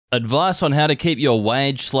Advice on how to keep your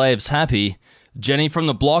wage slaves happy. Jenny from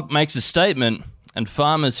the block makes a statement, and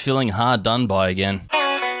farmers feeling hard done by again.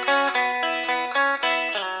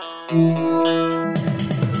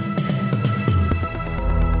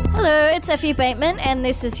 Hello, it's Effie Bateman, and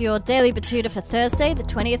this is your Daily Batuta for Thursday, the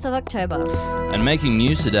 20th of October. And making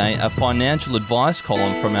news today, a financial advice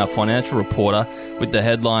column from our financial reporter with the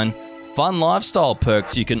headline, Fun Lifestyle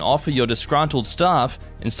Perks you can offer your disgruntled staff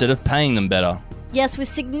instead of paying them better. Yes, with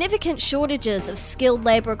significant shortages of skilled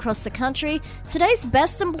labour across the country, today's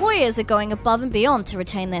best employers are going above and beyond to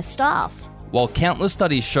retain their staff. While countless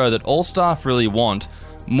studies show that all staff really want,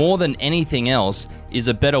 more than anything else, is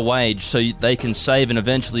a better wage so they can save and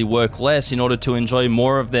eventually work less in order to enjoy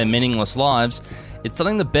more of their meaningless lives, it's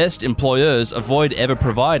something the best employers avoid ever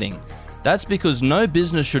providing. That's because no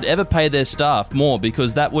business should ever pay their staff more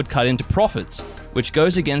because that would cut into profits, which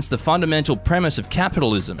goes against the fundamental premise of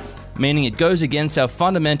capitalism, meaning it goes against our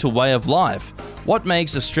fundamental way of life. What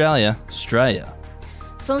makes Australia, Australia?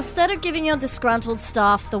 So instead of giving your disgruntled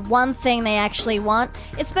staff the one thing they actually want,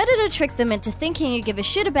 it's better to trick them into thinking you give a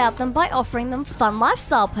shit about them by offering them fun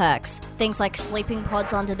lifestyle perks. Things like sleeping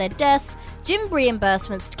pods under their desks, gym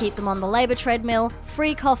reimbursements to keep them on the labour treadmill,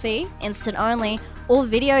 free coffee, instant only, or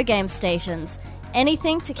video game stations.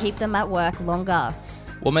 Anything to keep them at work longer.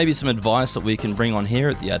 Well, maybe some advice that we can bring on here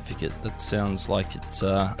at The Advocate. That sounds like it's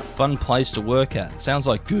a fun place to work at. Sounds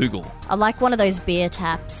like Google. I like one of those beer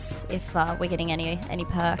taps if we're getting any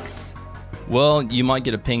perks. Well, you might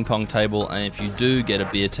get a ping pong table, and if you do get a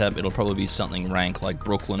beer tap, it'll probably be something rank like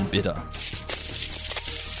Brooklyn Bitter.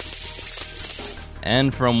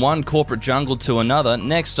 And from one corporate jungle to another,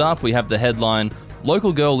 next up we have the headline,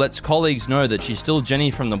 Local girl lets colleagues know that she's still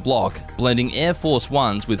Jenny from the block, blending Air Force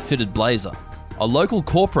Ones with fitted blazer. A local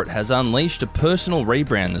corporate has unleashed a personal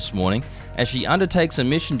rebrand this morning as she undertakes a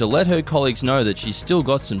mission to let her colleagues know that she's still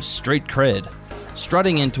got some street cred.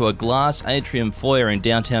 Strutting into a glass atrium foyer in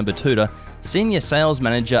downtown Batuta, senior sales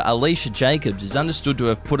manager Alicia Jacobs is understood to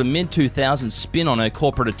have put a mid-2000s spin on her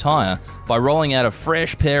corporate attire by rolling out a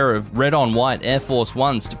fresh pair of red-on-white Air Force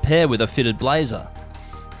Ones to pair with a fitted blazer.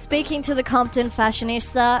 Speaking to the Compton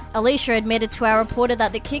Fashionista, Alicia admitted to our reporter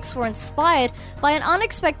that the kicks were inspired by an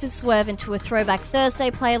unexpected swerve into a Throwback Thursday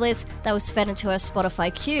playlist that was fed into her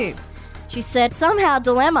Spotify queue. She said, somehow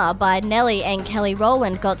Dilemma by Nelly and Kelly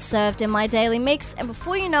Rowland got served in my daily mix, and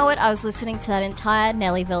before you know it, I was listening to that entire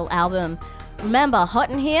Nellyville album. Remember, Hot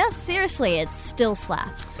in Here? Seriously, it still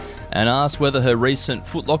slaps. And asked whether her recent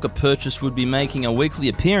Foot Locker purchase would be making a weekly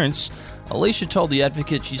appearance, Alicia told The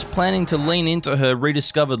Advocate she's planning to lean into her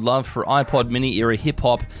rediscovered love for iPod mini-era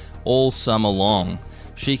hip-hop all summer long.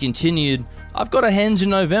 She continued, I've got a hens in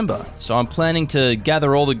November, so I'm planning to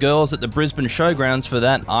gather all the girls at the Brisbane Showgrounds for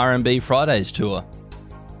that R&B Fridays tour.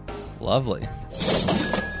 Lovely.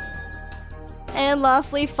 And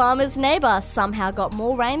lastly, Farmer's neighbour somehow got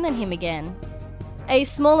more rain than him again. A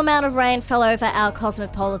small amount of rain fell over our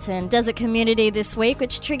cosmopolitan desert community this week,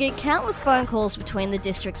 which triggered countless phone calls between the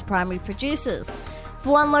district's primary producers.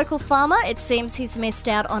 For one local farmer, it seems he's missed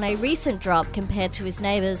out on a recent drop compared to his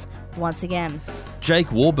neighbours once again.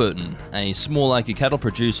 Jake Warburton, a small acre cattle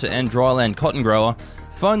producer and dryland cotton grower,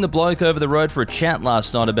 phoned the bloke over the road for a chat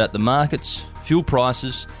last night about the markets, fuel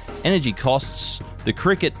prices, energy costs, the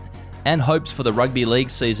cricket, and hopes for the rugby league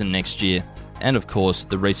season next year, and of course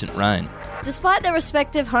the recent rain. Despite their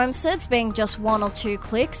respective homesteads being just 1 or 2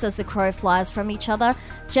 clicks as the crow flies from each other,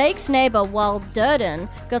 Jake's neighbour, Wild Durden,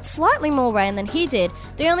 got slightly more rain than he did.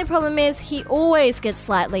 The only problem is he always gets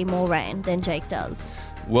slightly more rain than Jake does.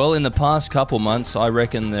 Well, in the past couple months, I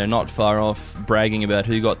reckon they're not far off bragging about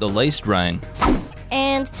who got the least rain.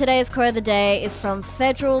 And today's quote of the day is from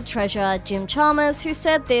Federal Treasurer Jim Chalmers, who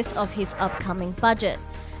said this of his upcoming budget.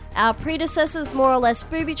 Our predecessors more or less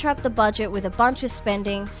booby-trapped the budget with a bunch of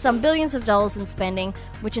spending, some billions of dollars in spending,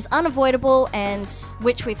 which is unavoidable and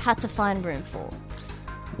which we've had to find room for.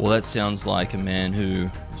 Well, that sounds like a man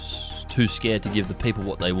who's too scared to give the people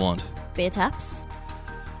what they want. Beer taps?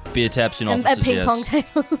 Beer taps in offices, and ping pong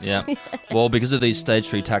tables. Yeah. Well, because of these stage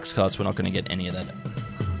 3 tax cuts, we're not going to get any of that.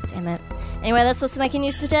 Damn it. Anyway, that's what's making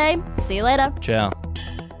news for today. See you later. Ciao.